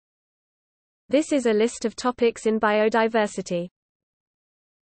This is a list of topics in biodiversity.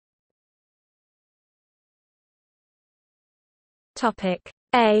 Topic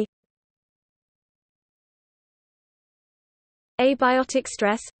A. Abiotic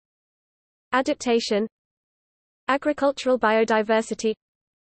stress, adaptation, agricultural biodiversity,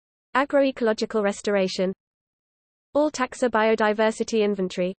 agroecological restoration, all taxa biodiversity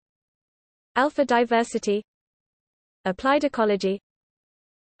inventory, alpha diversity, applied ecology,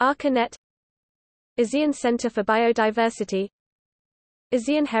 ARCANET, ASEAN Center for Biodiversity,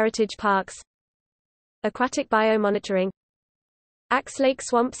 ASEAN Heritage Parks, aquatic biomonitoring, Axe Lake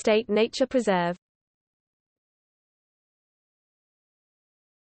Swamp State Nature Preserve.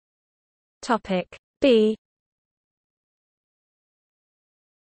 Topic B.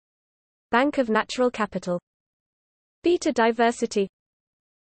 Bank of Natural Capital, Beta Diversity,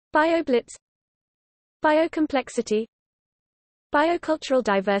 BioBlitz, Biocomplexity, Biocultural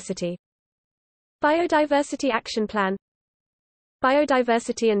Diversity, Biodiversity Action Plan,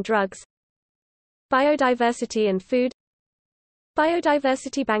 Biodiversity and Drugs, Biodiversity and Food,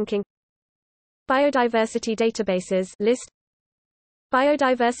 Biodiversity Banking, Biodiversity Databases list,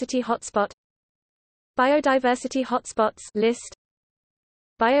 Biodiversity Hotspot, Biodiversity Hotspots list,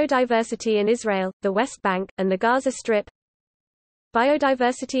 Biodiversity in Israel, the West Bank, and the Gaza Strip,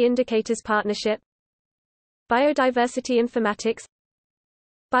 Biodiversity Indicators Partnership, Biodiversity Informatics,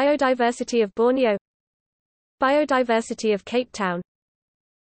 Biodiversity of Borneo, Biodiversity of Cape Town,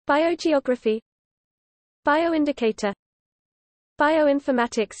 Biogeography, Bioindicator,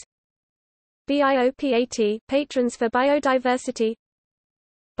 Bioinformatics, BIOPAT, Patrons for Biodiversity,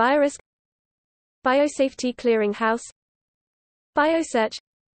 Biorisk, Biosafety Clearinghouse, Biosearch,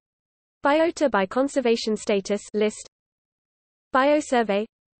 Biota by Conservation Status list, Biosurvey,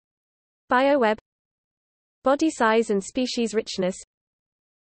 Bioweb, Body size and species richness,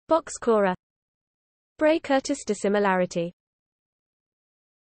 Box-Cora, Bray-Curtis dissimilarity.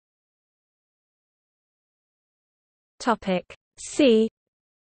 Topic C.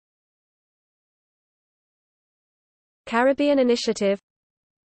 Caribbean Initiative,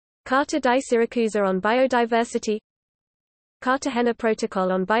 Carta di Siracusa on Biodiversity, Cartagena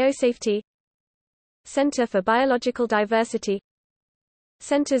Protocol on Biosafety, Center for Biological Diversity,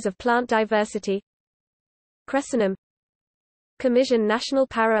 Centers of Plant Diversity, Cresinum, Comisión Nacional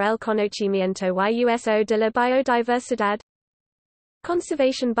para el Conocimiento y Uso de la Biodiversidad,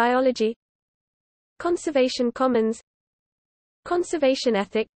 Conservation Biology, Conservation Commons, Conservation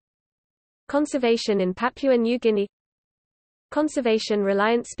Ethic, Conservation in Papua New Guinea, Conservation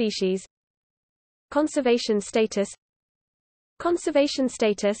Reliant Species, Conservation Status, Conservation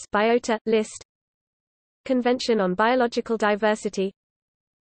Status Biota list, Convention on Biological Diversity,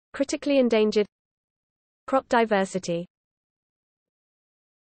 Critically Endangered, Crop Diversity.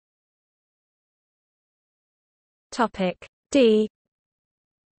 Topic D.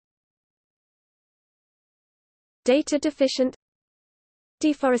 Data deficient,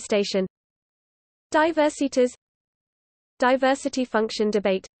 deforestation, diversitas, diversity function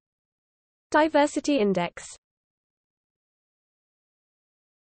debate, diversity index.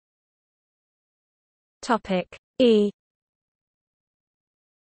 Topic E.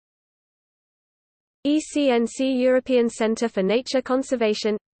 ECNC European Centre for Nature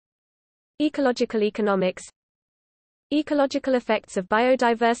Conservation, Ecological Economics, Ecological Effects of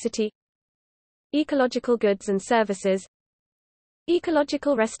Biodiversity, Ecological Goods and Services,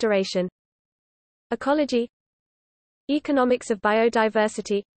 Ecological Restoration, Ecology, Economics of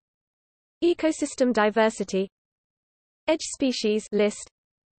Biodiversity, Ecosystem Diversity, Edge Species list,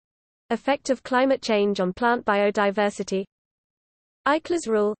 Effect of Climate Change on Plant Biodiversity, Eichler's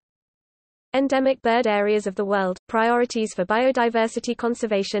Rule, Endemic Bird Areas of the World, Priorities for Biodiversity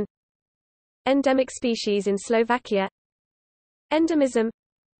Conservation, Endemic Species in Slovakia, Endemism,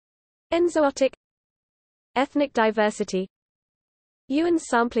 Enzootic, Ethnic Diversity, Ewan's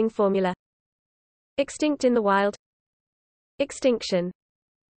Sampling Formula, Extinct in the Wild, Extinction.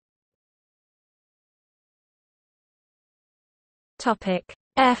 Topic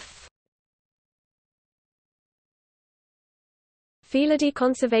F. Felidae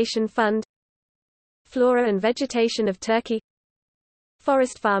Conservation Fund, Flora and Vegetation of Turkey,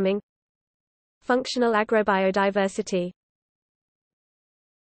 Forest Farming, Functional Agrobiodiversity.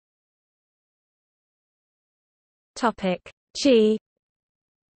 Topic G.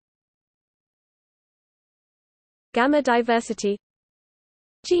 Gamma diversity,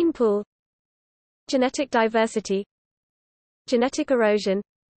 gene pool, genetic diversity, genetic erosion,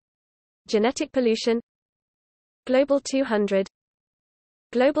 genetic pollution, Global 200,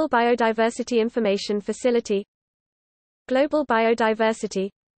 Global Biodiversity Information Facility, Global Biodiversity,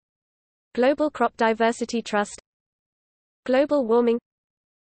 Global Crop Diversity Trust, Global Warming,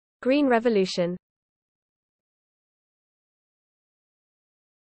 Green Revolution.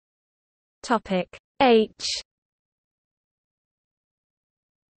 Topic H.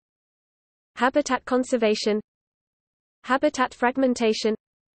 Habitat conservation, habitat fragmentation,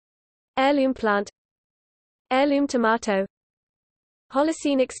 heirloom plant, heirloom tomato,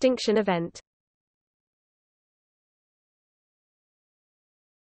 Holocene extinction event.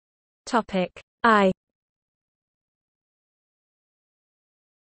 Topic I.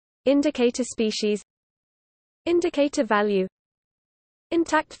 Indicator species, indicator value,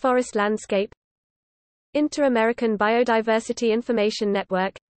 intact forest landscape, Inter-American Biodiversity Information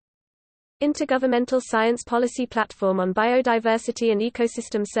Network, Intergovernmental Science Policy Platform on Biodiversity and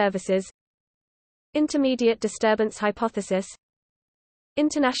Ecosystem Services, Intermediate Disturbance Hypothesis,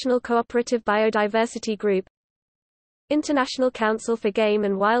 International Cooperative Biodiversity Group, International Council for Game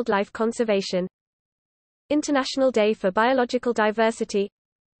and Wildlife Conservation, International Day for Biological Diversity,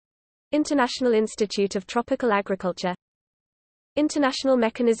 International Institute of Tropical Agriculture, International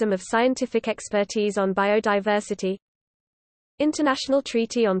Mechanism of Scientific Expertise on Biodiversity, International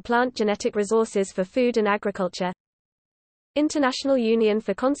Treaty on Plant Genetic Resources for Food and Agriculture, International Union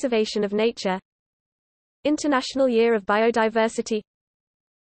for Conservation of Nature, International Year of Biodiversity,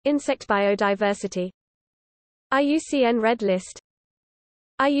 Insect biodiversity, IUCN Red List,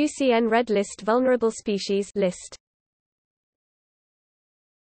 IUCN Red List Vulnerable Species List.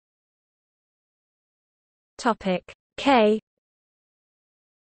 Topic K.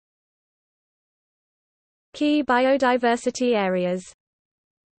 Key biodiversity areas.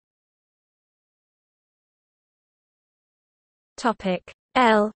 Topic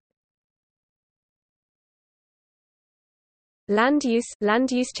L. Land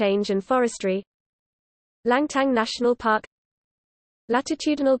use change and forestry, Langtang National Park,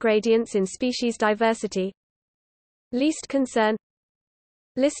 latitudinal gradients in species diversity, least concern,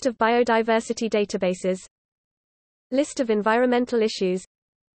 list of biodiversity databases, list of environmental issues,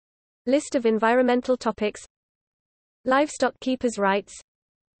 list of environmental topics, livestock keepers' rights,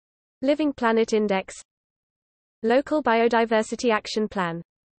 Living Planet Index, local biodiversity action plan.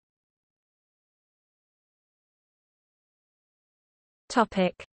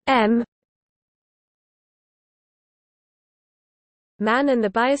 Topic M. Man and the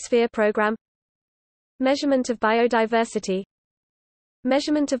Biosphere Program, measurement of biodiversity,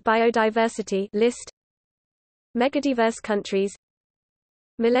 measurement of biodiversity list, megadiverse countries,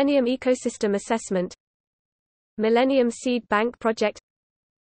 Millennium Ecosystem Assessment, Millennium Seed Bank Project,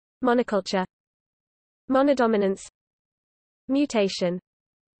 monoculture, monodominance, mutation.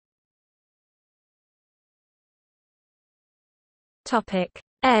 Topic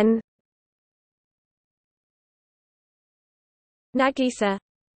N. Nagisa,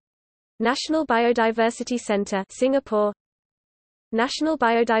 National Biodiversity Center, Singapore, National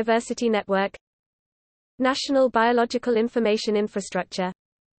Biodiversity Network, National Biological Information Infrastructure,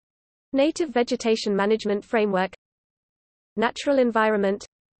 Native Vegetation Management Framework, Natural Environment,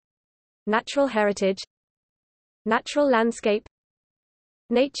 Natural Heritage, Natural Landscape,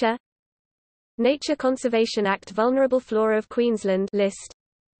 Nature, Nature Conservation Act Vulnerable Flora of Queensland list,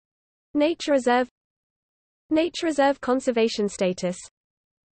 Nature Reserve, Nature Reserve Conservation Status,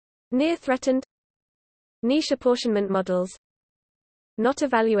 Near Threatened, Niche Apportionment Models, Not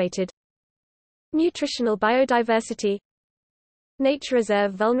Evaluated, Nutritional Biodiversity, Nature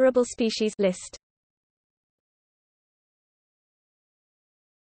Reserve Vulnerable Species list.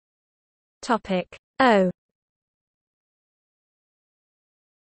 Topic O.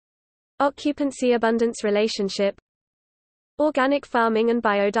 Occupancy-abundance relationship, organic farming and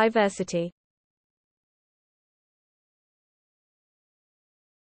biodiversity.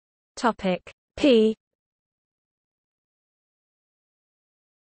 Topic P.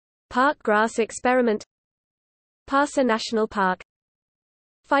 Park grass experiment, Parsa National Park,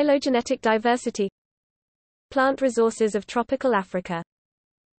 phylogenetic diversity, plant resources of tropical Africa.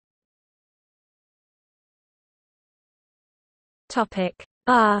 Topic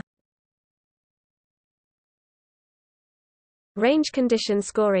R. Range condition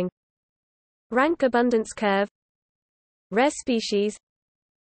scoring, rank abundance curve, rare species,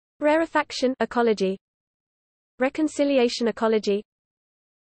 rarefaction ecology, reconciliation ecology,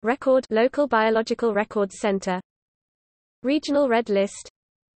 record local biological records center, regional red list,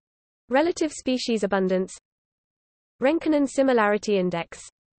 relative species abundance, Rankinen similarity index.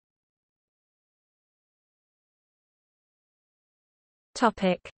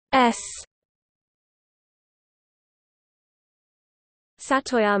 Topic S.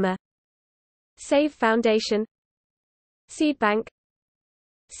 Satoyama, Save Foundation, Seed Bank,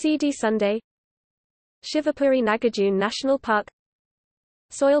 CD Sunday, Shivapuri Nagarjuna National Park,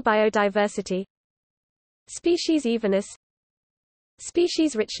 soil biodiversity, species evenness,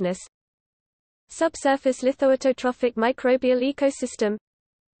 species richness, subsurface lithoautotrophic microbial ecosystem,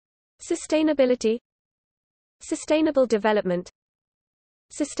 sustainability, sustainable development,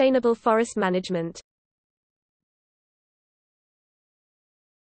 sustainable forest management.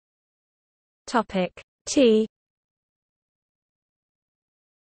 Topic T.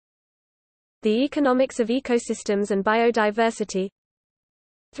 The economics of ecosystems and biodiversity.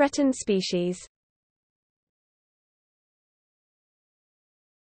 Threatened species.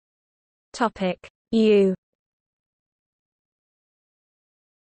 Topic U.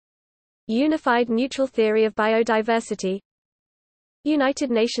 Unified Neutral Theory of Biodiversity.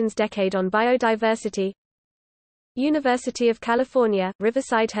 United Nations Decade on Biodiversity. University of California,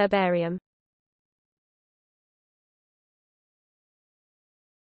 Riverside Herbarium.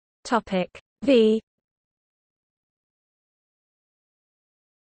 Topic V.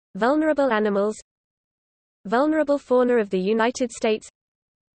 Vulnerable animals, vulnerable fauna of the United States,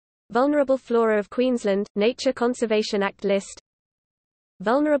 vulnerable flora of Queensland, Nature Conservation Act list,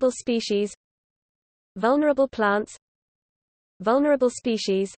 vulnerable species, vulnerable plants, vulnerable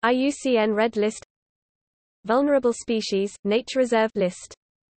species, IUCN Red List, vulnerable species, Nature Reserve list.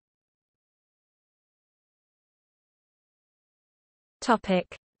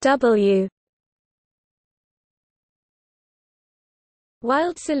 Topic W.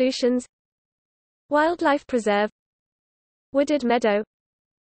 Wild Solutions, Wildlife Preserve, Wooded Meadow,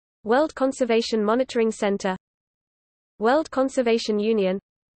 World Conservation Monitoring Center, World Conservation Union,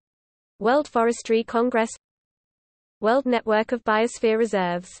 World Forestry Congress, World Network of Biosphere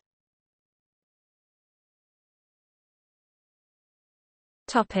Reserves.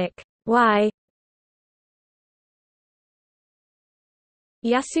 Topic Y.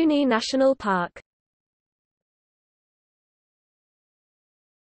 Yasuni National Park.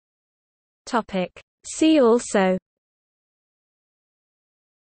 Topic See also.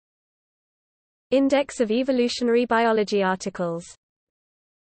 Index of evolutionary biology articles.